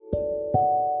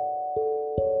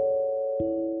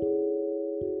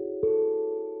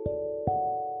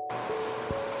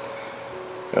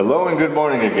Hello and good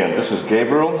morning again. This is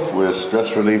Gabriel with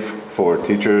Stress Relief for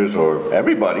Teachers or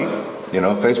everybody,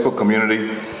 Facebook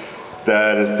community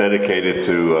that is dedicated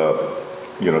to,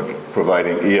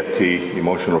 providing EFT,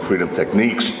 emotional freedom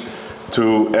techniques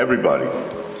to everybody.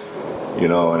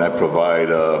 And I provide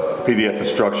PDF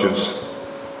instructions,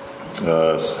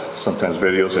 sometimes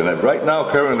videos, and right now,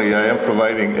 currently, I am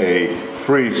providing a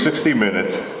free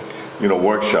 60-minute,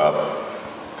 workshop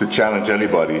to challenge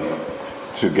anybody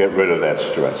to get rid of that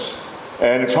stress.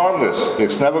 And it's harmless.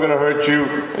 It's never going to hurt you.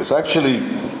 It's actually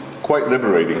quite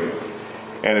liberating.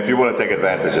 And if you want to take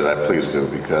advantage of that, please do,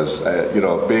 because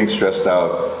being stressed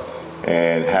out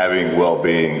and having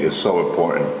well-being is so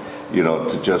important.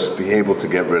 To just be able to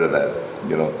get rid of that.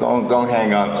 Don't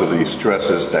hang on to these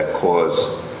stresses that cause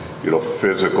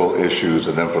physical issues,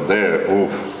 and then from there,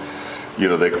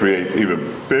 they create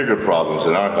even bigger problems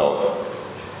in our health.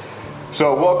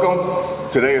 So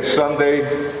welcome. Today is Sunday,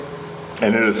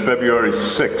 and it is February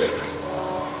 6th.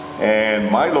 And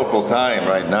my local time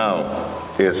right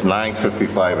now is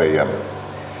 9:55 a.m.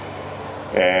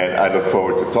 And I look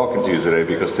forward to talking to you today,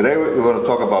 because today we're going to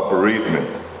talk about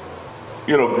bereavement.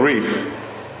 Grief.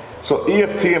 So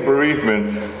EFT and bereavement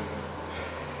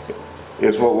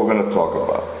is what we're going to talk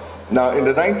about. Now, in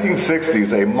the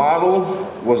 1960s, a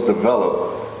model was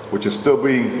developed, which is still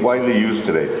being widely used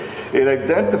today. It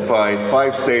identified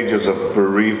 5 stages of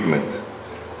bereavement: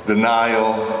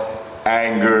 denial,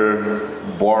 anger,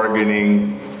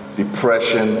 bargaining,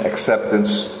 depression,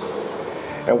 acceptance.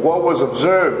 And what was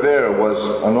observed there was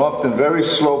an often very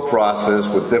slow process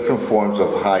with different forms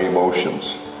of high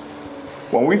emotions.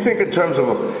 When we think in terms of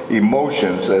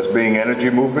emotions as being energy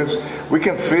movements, we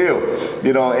can feel,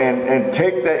 and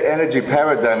take that energy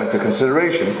paradigm into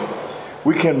consideration.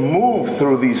 We can move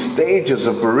through these stages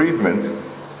of bereavement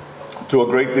to a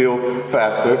great deal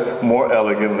faster, more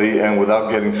elegantly, and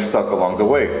without getting stuck along the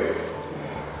way.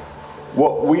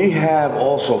 What we have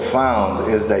also found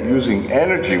is that using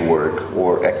energy work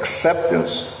or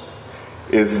acceptance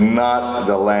is not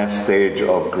the last stage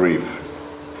of grief.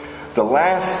 The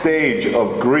last stage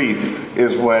of grief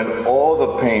is when all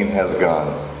the pain has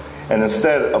gone, and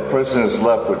instead a person is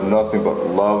left with nothing but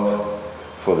love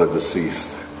for the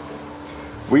deceased.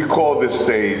 We call this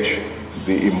stage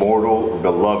the immortal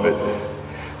beloved,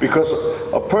 because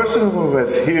a person who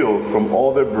has healed from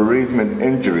all their bereavement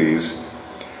injuries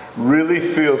really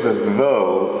feels as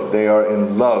though they are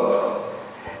in love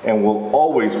and will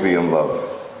always be in love.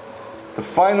 The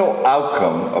final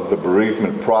outcome of the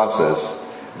bereavement process,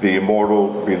 the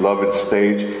immortal beloved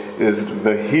stage, is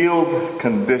the healed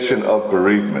condition of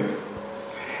bereavement.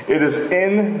 It is,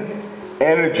 in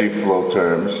energy flow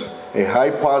terms, a high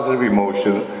positive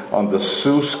emotion on the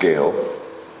SU scale,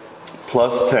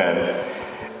 plus 10,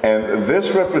 and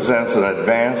this represents an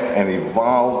advanced and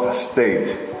evolved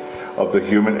state of the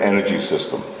human energy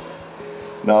system.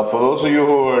 Now, for those of you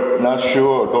who are not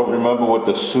sure or don't remember what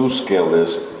the SU scale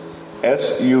is,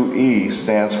 SUE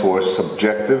stands for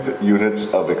Subjective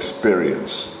Units of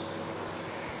Experience.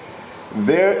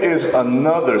 There is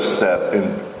another step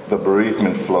in the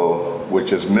bereavement flow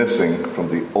which is missing from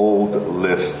the old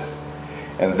list,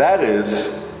 and that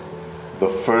is the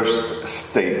first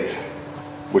state,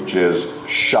 which is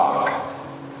shock.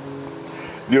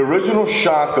 The original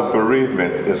shock of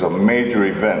bereavement is a major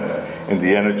event in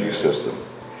the energy system.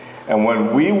 And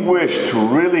when we wish to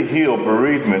really heal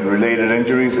bereavement-related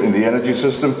injuries in the energy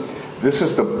system, this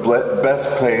is the best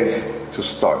place to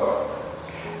start.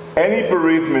 Any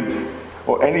bereavement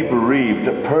or any bereaved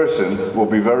person will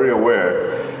be very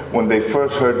aware when they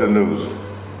first heard the news,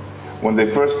 when they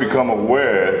first become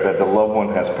aware that the loved one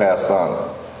has passed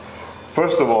on.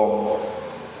 First of all,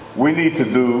 we need to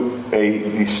do a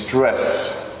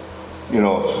distress,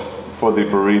 for the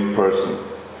bereaved person.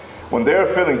 When they're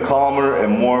feeling calmer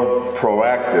and more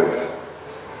proactive,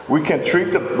 we can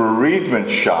treat the bereavement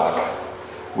shock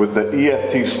with the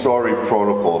EFT story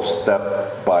protocol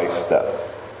step by step.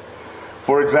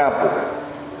 For example,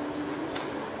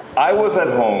 I was at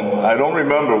home. I don't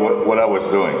remember what I was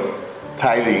doing,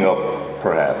 tidying up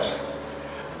perhaps.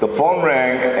 The phone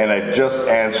rang and I just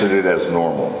answered it as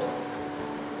normal.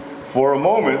 For a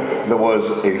moment, there was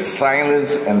a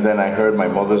silence, and then I heard my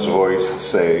mother's voice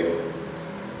say,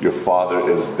 "Your father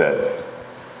is dead."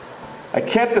 I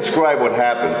can't describe what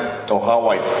happened or how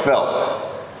I felt.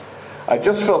 I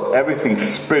just felt everything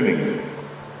spinning.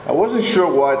 I wasn't sure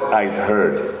what I'd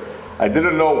heard. I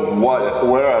didn't know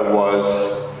where I was.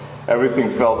 Everything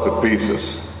fell to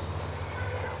pieces.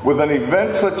 With an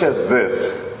event such as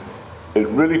this, it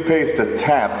really pays to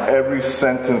tap every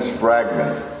sentence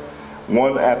fragment,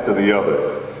 one after the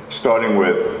other, starting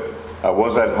with, "I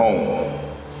was at home."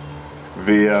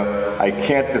 via I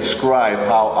can't describe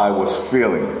how I was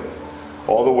feeling,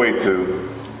 all the way to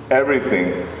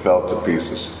everything fell to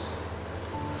pieces.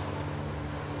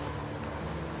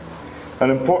 An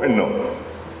important note: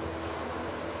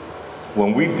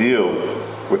 when we deal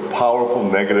with powerful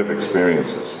negative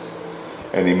experiences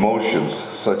and emotions,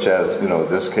 such as, in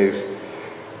this case,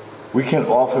 we can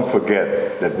often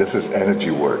forget that this is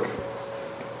energy work,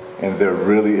 and there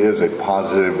really is a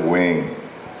positive wing,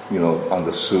 on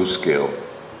the Sue scale,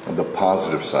 on the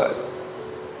positive side.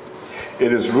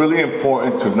 It is really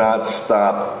important to not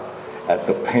stop at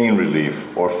the pain relief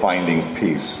or finding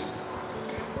peace.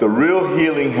 The real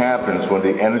healing happens when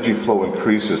the energy flow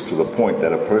increases to the point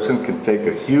that a person can take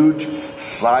a huge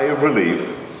sigh of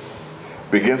relief,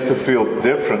 begins to feel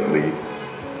differently,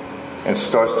 and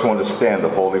starts to understand the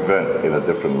whole event in a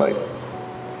different light.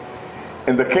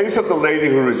 In the case of the lady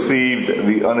who received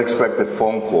the unexpected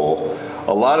phone call,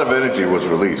 a lot of energy was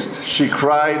released. She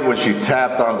cried when she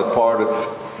tapped on the part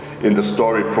in the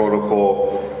story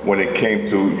protocol when it came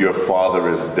to "your father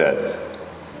is dead."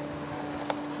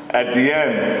 At the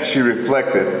end, she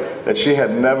reflected that she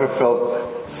had never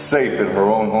felt safe in her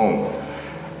own home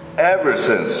ever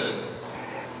since,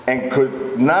 and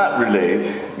could not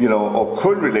relate, or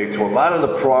could relate to a lot of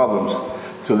the problems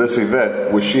to this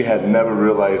event, which she had never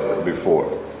realized before.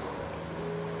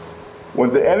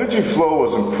 When the energy flow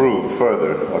was improved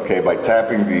further, by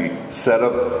tapping the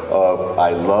setup of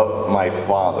 "I love my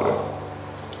father"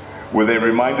 with a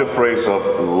reminder phrase of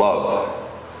love,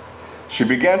 she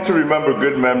began to remember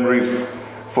good memories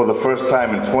for the first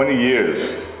time in 20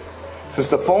 years. Since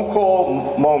the phone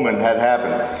call moment had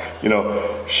happened,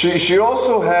 she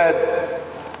also had,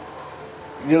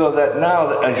 that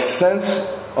now a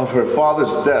sense of her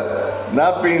father's death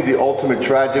not being the ultimate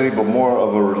tragedy, but more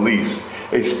of a release,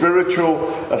 a spiritual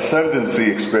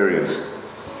ascendancy experience,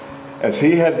 as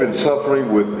he had been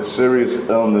suffering with serious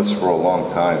illness for a long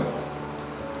time.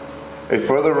 A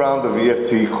further round of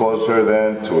EFT caused her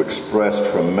then to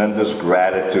express tremendous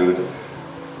gratitude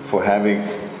for having,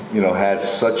 had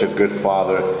such a good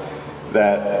father,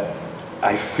 that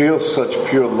I feel such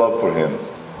pure love for him.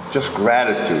 Just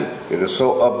gratitude. It is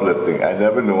so uplifting. I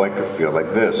never knew I could feel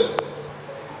like this.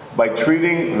 By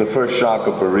treating the first shock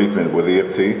of bereavement with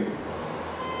EFT,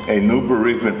 a new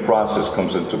bereavement process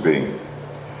comes into being.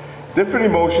 Different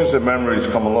emotions and memories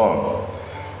come along.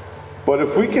 But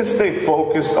if we can stay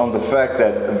focused on the fact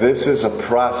that this is a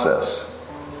process,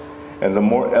 and the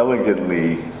more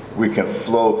elegantly we can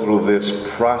flow through this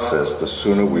process, the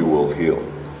sooner we will heal.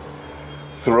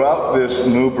 Throughout this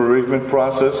new bereavement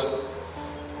process,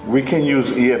 we can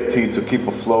use EFT to keep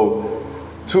a flow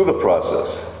to the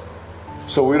process,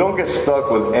 so we don't get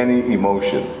stuck with any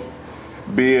emotion,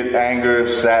 be it anger,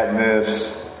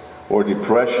 sadness, or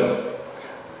depression.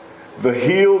 The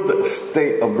healed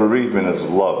state of bereavement is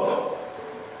love.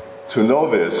 To know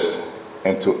this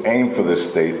and to aim for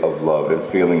this state of love and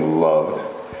feeling loved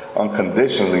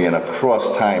unconditionally and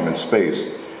across time and space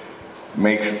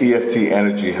makes EFT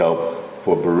energy help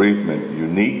for bereavement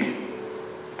unique,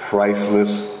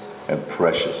 priceless, and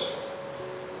precious.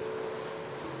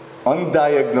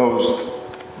 Undiagnosed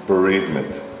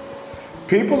bereavement.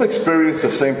 People experience the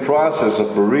same process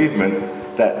of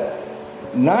bereavement, that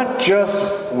not just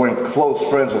when close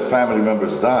friends or family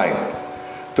members die.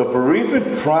 The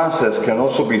bereavement process can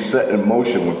also be set in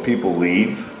motion when people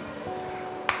leave,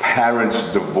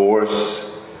 parents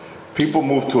divorce, people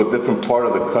move to a different part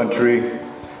of the country,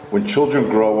 when children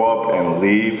grow up and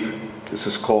leave. This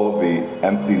is called the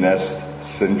empty nest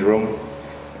syndrome,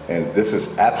 and this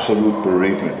is absolute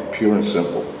bereavement, pure and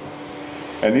simple.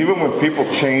 And even when people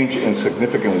change in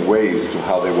significant ways to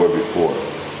how they were before.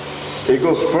 It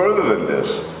goes further than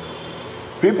this.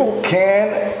 People can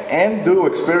and do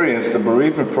experience the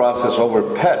bereavement process over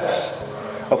pets,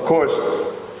 of course,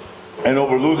 and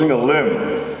over losing a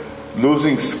limb,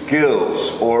 losing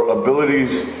skills or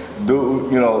abilities due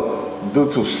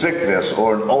to sickness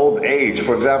or an old age.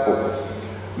 For example,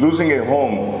 losing a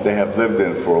home they have lived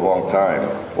in for a long time,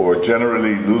 or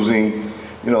generally losing,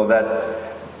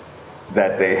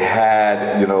 that they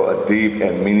had, a deep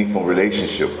and meaningful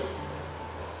relationship.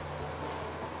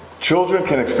 Children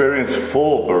can experience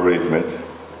full bereavement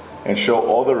and show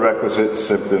all the requisite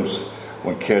symptoms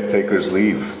when caretakers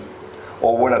leave,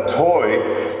 or when a toy,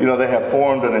 they have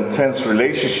formed an intense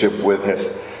relationship with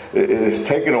is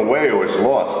taken away or is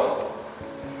lost.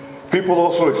 People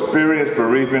also experience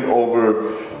bereavement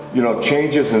over,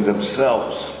 changes in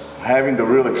themselves, having the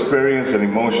real experience and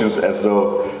emotions as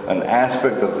though an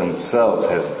aspect of themselves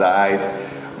has died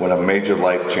when a major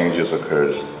life changes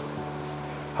occurs.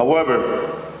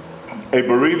 However, a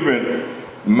bereavement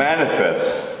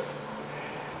manifests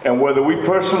And whether we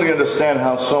personally understand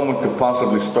how someone could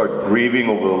possibly start grieving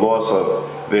over the loss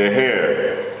of their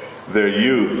hair, their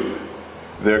youth,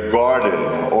 their garden,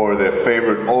 or their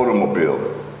favorite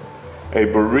automobile, a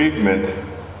bereavement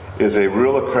is a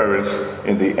real occurrence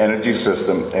in the energy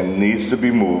system and needs to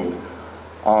be moved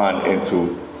on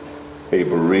into a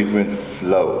bereavement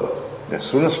flow as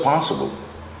soon as possible.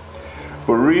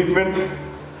 Bereavement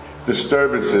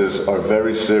disturbances are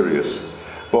very serious,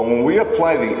 but when we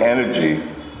apply the energy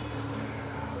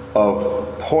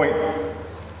of point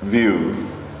view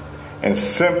and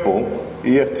simple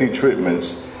EFT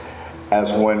treatments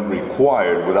as when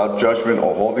required without judgment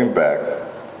or holding back,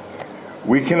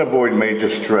 we can avoid major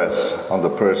stress on the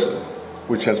person,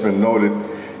 which has been noted,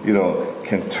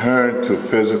 can turn to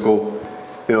physical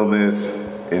illness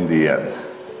in the end.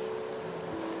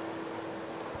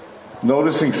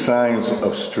 Noticing signs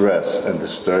of stress and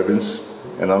disturbance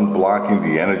and unblocking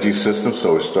the energy system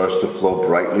so it starts to flow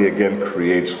brightly again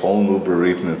creates whole new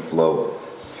bereavement flow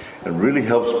and really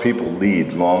helps people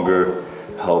lead longer,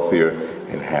 healthier,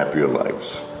 and happier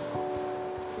lives.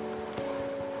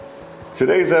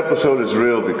 Today's episode is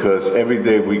real because every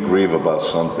day we grieve about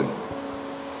something.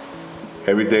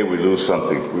 Every day we lose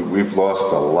something. We've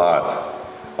lost a lot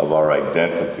of our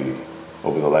identity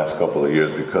over the last couple of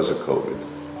years because of COVID.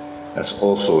 That's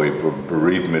also a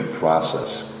bereavement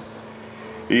process.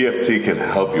 EFT can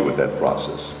help you with that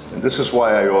process. And this is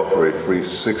why I offer a free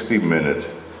 60-minute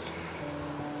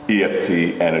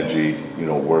EFT energy,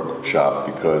 workshop,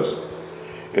 because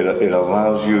it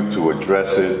allows you to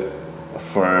address it,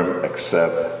 affirm,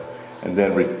 accept, and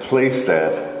then replace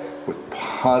that with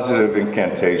positive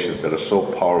incantations that are so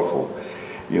powerful.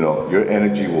 Your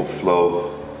energy will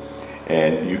flow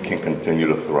and you can continue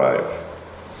to thrive.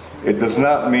 It does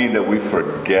not mean that we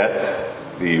forget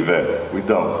the event. We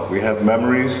don't. We have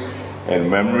memories, and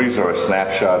memories are a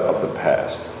snapshot of the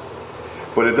past.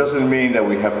 But it doesn't mean that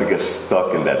we have to get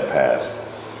stuck in that past.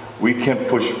 We can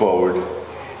push forward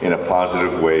in a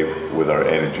positive way with our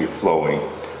energy flowing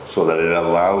so that it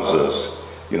allows us,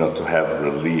 to have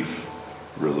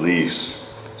release,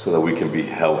 so that we can be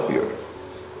healthier.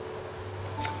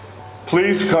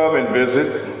 Please come and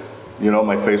visit,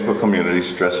 my Facebook community,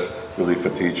 Stress Relief for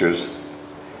Teachers.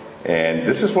 And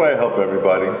this is where I help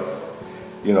everybody.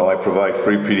 I provide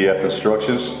free PDF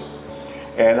instructions.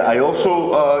 And I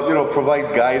also,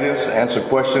 provide guidance, answer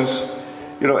questions,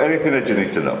 anything that you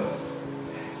need to know.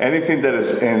 Anything that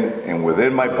is in and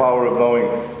within my power of knowing,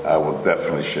 I will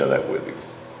definitely share that with you.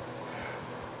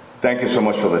 Thank you so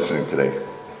much for listening today.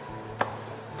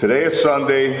 Today is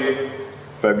Sunday,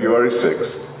 February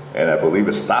 6th, and I believe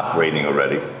it stopped raining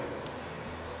already.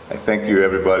 I thank you,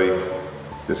 everybody.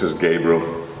 This is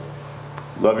Gabriel.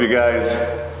 Love you guys.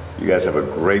 You guys have a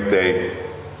great day,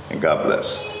 and God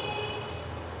bless.